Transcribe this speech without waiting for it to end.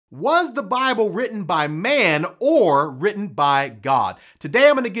Was the Bible written by man or written by God? Today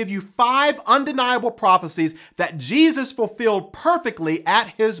I'm going to give you 5 undeniable prophecies that Jesus fulfilled perfectly at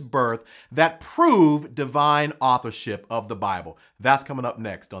his birth that prove divine authorship of the Bible. That's coming up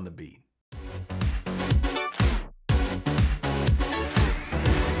next on The Beat.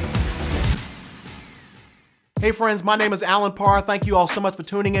 Hey friends, my name is Parr. Thank you all so much for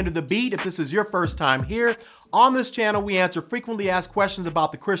tuning into The Beat. If this is your first time here, on this channel, we answer frequently asked questions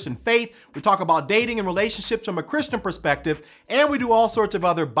about the Christian faith. We talk about dating and relationships from a Christian perspective, and we do all sorts of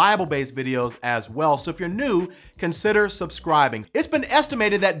other Bible-based videos as well. So if you're new, consider subscribing. It's been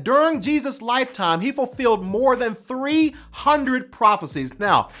estimated that during Jesus' lifetime, he fulfilled more than 300 prophecies.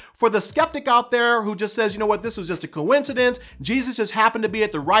 Now, for the skeptic out there who just says, you know what, this was just a coincidence, Jesus just happened to be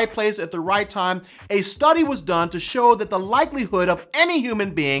at the right place at the right time, a study was done to show that the likelihood of any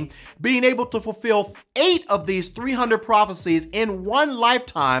human being being able to fulfill 8 of these 300 prophecies in one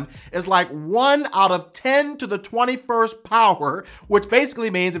lifetime is like 1 out of 10 to the 21st power, which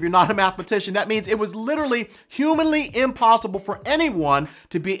basically means, if you're not a mathematician, that means it was literally humanly impossible for anyone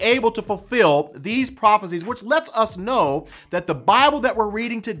to be able to fulfill these prophecies, which lets us know that the Bible that we're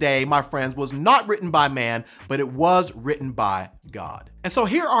reading today, my friends, was not written by man, but it was written by God. And so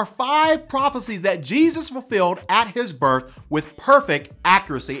here are 5 prophecies that Jesus fulfilled at his birth with perfect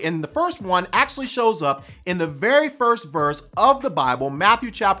accuracy. And the first one actually shows up in the very first verse of the Bible,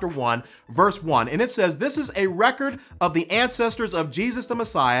 Matthew chapter 1, verse 1. And it says, "This is a record of the ancestors of Jesus the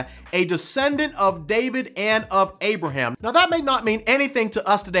Messiah, a descendant of David and of Abraham." Now that may not mean anything to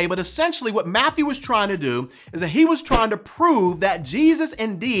us today, but essentially what Matthew was trying to do is that he was trying to prove that Jesus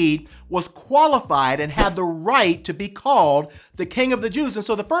indeed was qualified and had the right to be called the King of the Jews. And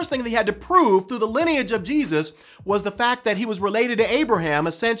so the first thing that he had to prove through the lineage of Jesus was the fact that he was related to Abraham,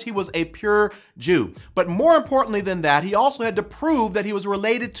 since he was a pure Jew. But more importantly than that, he also had to prove that he was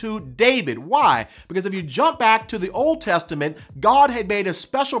related to David. Why? Because if you jump back to the Old Testament, God had made a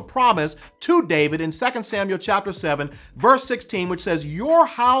special promise to David in 2 Samuel chapter 7, verse 16, which says, "Your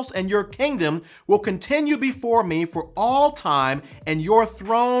house and your kingdom will continue before me for all time, and your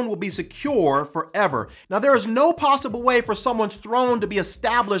throne will be secure forever." Now, there is no possible way for someone's throne to be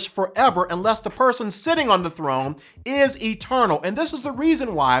established forever unless the person sitting on the throne is eternal. And this is the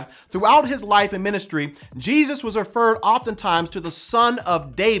reason why throughout his life and ministry, Jesus was referred oftentimes to the Son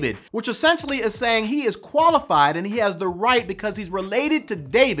of David, which essentially is saying he is qualified and he has the right, because he's related to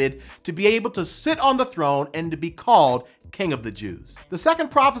David, to be able to sit on the throne and to be called King of the Jews. The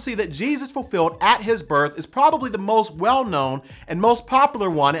second prophecy that Jesus fulfilled at his birth is probably the most well-known and most popular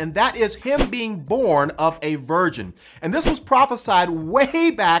one, and that is him being born of a virgin. And this was prophesied way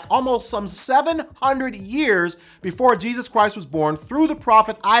back, almost some 700 years before Jesus Christ was born, through the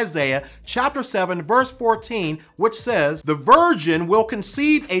prophet Isaiah chapter 7, verse 14, which says, "The virgin will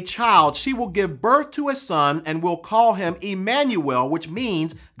conceive a child. She will give birth to a son and will call him Emmanuel," which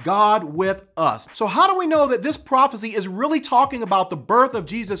means God with us. So how do we know that this prophecy is really talking about the birth of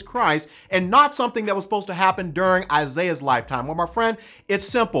Jesus Christ and not something that was supposed to happen during Isaiah's lifetime? Well, my friend, it's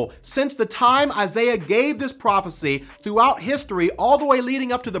simple. Since the time Isaiah gave this prophecy, throughout history, all the way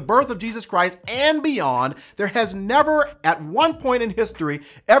leading up to the birth of Jesus Christ and beyond, there has never, at one point in history,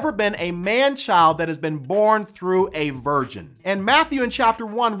 ever been a man-child that has been born through a virgin. And Matthew in chapter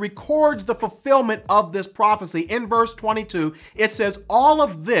 1 records the fulfillment of this prophecy. In verse 22, it says, "All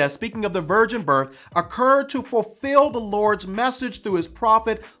of this," speaking of the virgin birth, "occurred to fulfill the Lord's message through his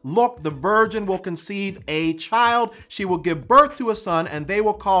prophet. Look, the virgin will conceive a child. She will give birth to a son, and they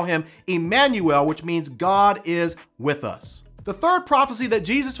will call him Emmanuel," which means God is with us. The third prophecy that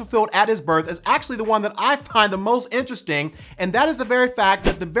Jesus fulfilled at his birth is actually the one that I find the most interesting, and that is the very fact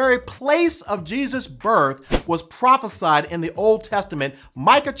that the very place of Jesus' birth was prophesied in the Old Testament.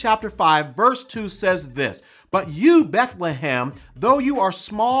 Micah chapter 5, verse 2 says this, "But you, Bethlehem, though you are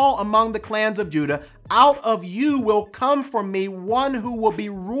small among the clans of Judah, out of you will come for me one who will be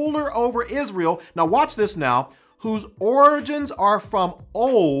ruler over Israel." Now watch this now. "Whose origins are from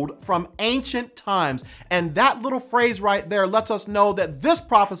old, from ancient times." And that little phrase right there lets us know that this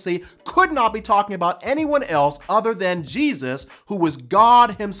prophecy could not be talking about anyone else other than Jesus, who was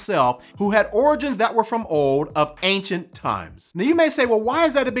God himself, who had origins that were from old, of ancient times. Now you may say, well, why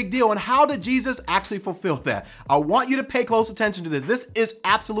is that a big deal? And how did Jesus actually fulfill that? I want you to pay close attention to this. This is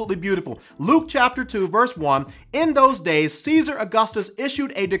absolutely beautiful. Luke chapter 2, verse 1, "In those days, Caesar Augustus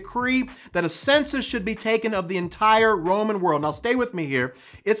issued a decree that a census should be taken of the entire Roman world. Now stay with me here.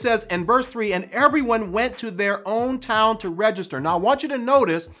 It says in verse 3, and everyone went to their own town to register. Now I want you to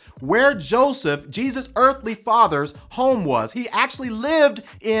notice where Joseph, Jesus' earthly father's home was. He actually lived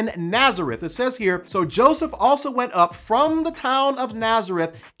in Nazareth. It says here, so Joseph also went up from the town of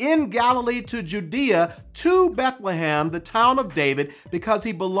Nazareth in Galilee to Judea to Bethlehem, the town of David, because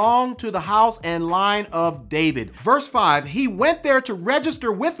he belonged to the house and line of David. Verse 5, he went there to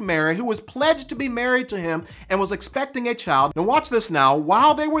register with Mary, who was pledged to be married to him and was expecting a child. Now watch this now.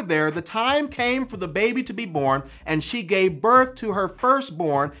 While they were there, the time came for the baby to be born, and she gave birth to her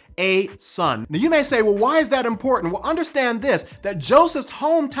firstborn, a son. Now you may say, well, why is that important? Well, understand this, that Joseph's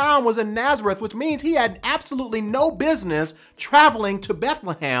hometown was in Nazareth, which means he had absolutely no business traveling to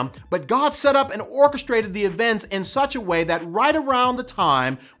Bethlehem, but God set up and orchestrated the events in such a way that right around the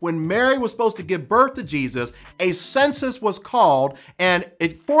time when Mary was supposed to give birth to Jesus, a census was called, and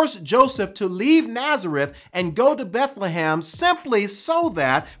it forced Joseph to leave Nazareth and go to Bethlehem simply so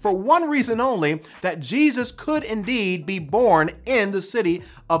that, for one reason only, that Jesus could indeed be born in the city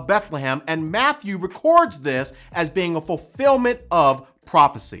of Bethlehem. And Matthew records this as being a fulfillment of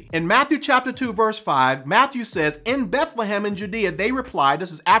prophecy. In Matthew chapter 2, verse 5, Matthew says, in Bethlehem in Judea, they replied,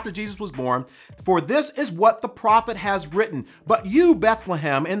 this is after Jesus was born, for this is what the prophet has written. But you,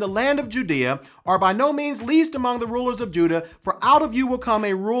 Bethlehem, in the land of Judea, are by no means least among the rulers of Judah, for out of you will come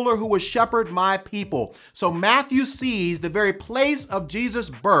a ruler who will shepherd my people. So Matthew sees the very place of Jesus'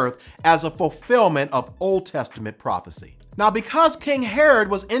 birth as a fulfillment of Old Testament prophecy. Now, because King Herod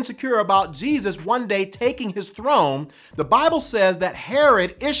was insecure about Jesus one day taking his throne, the Bible says that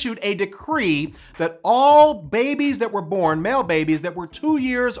Herod issued a decree that all babies that were born, male babies that were 2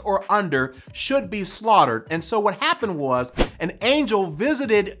 years or under, should be slaughtered. And so what happened was an angel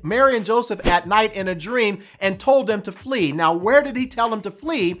visited Mary and Joseph at night in a dream and told them to flee. Now, where did he tell them to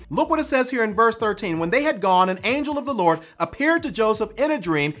flee? Look what it says here in verse 13. When they had gone, an angel of the Lord appeared to Joseph in a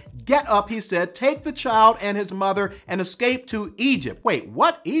dream. Get up, he said, take the child and his mother and escape to Egypt. Wait,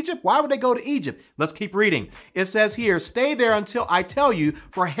 what? Egypt? Why would they go to Egypt? Let's keep reading. It says here, stay there until I tell you,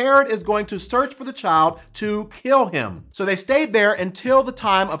 for Herod is going to search for the child to kill him. So they stayed there until the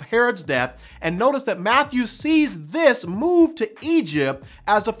time of Herod's death. And notice that Matthew sees this move to Egypt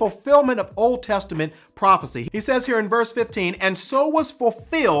as a fulfillment of Old Testament prophecy. He says here in verse 15, and so was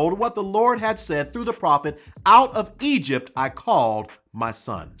fulfilled what the Lord had said through the prophet, out of Egypt I called my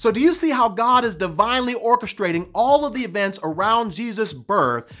son. So do you see how God is divinely orchestrating all of the events around Jesus'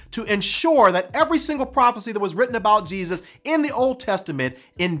 birth to ensure that every single prophecy that was written about Jesus in the Old Testament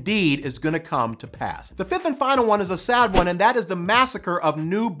indeed is going to come to pass? The fifth and final one is a sad one, and that is the massacre of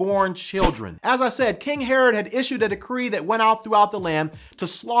newborn children. As I said, King Herod had issued a decree that went out throughout the land to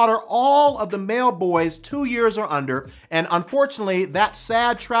slaughter all of the male boys 2 years or under, and unfortunately that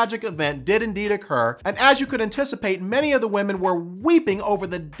sad, tragic event did indeed occur. And as you could anticipate, many of the women were weeping over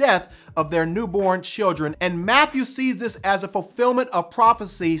the death of their newborn children. And Matthew sees this as a fulfillment of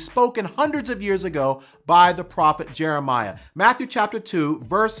prophecy spoken hundreds of years ago by the prophet Jeremiah. Matthew chapter 2,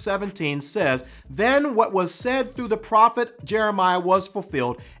 verse 17 says, then what was said through the prophet Jeremiah was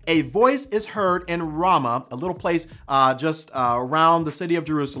fulfilled. A voice is heard in Ramah, a little place just around the city of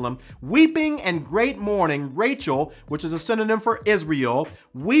Jerusalem, weeping and great mourning. Rachel, which is a synonym for Israel,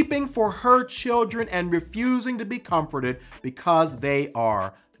 weeping for her children and refusing to be comforted because they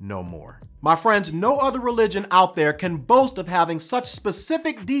are no more. My friends, no other religion out there can boast of having such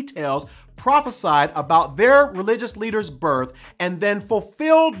specific details prophesied about their religious leader's birth and then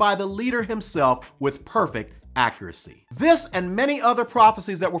fulfilled by the leader himself with perfect accuracy. This and many other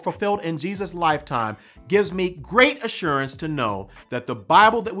prophecies that were fulfilled in Jesus' lifetime gives me great assurance to know that the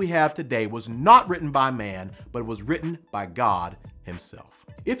Bible that we have today was not written by man, but was written by God himself.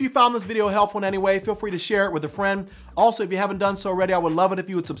 If you found this video helpful in any way, feel free to share it with a friend. Also, if you haven't done so already, I would love it if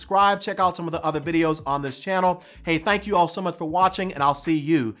you would subscribe, check out some of the other videos on this channel. Hey, thank you all so much for watching, and I'll see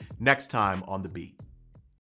you next time on The Beat.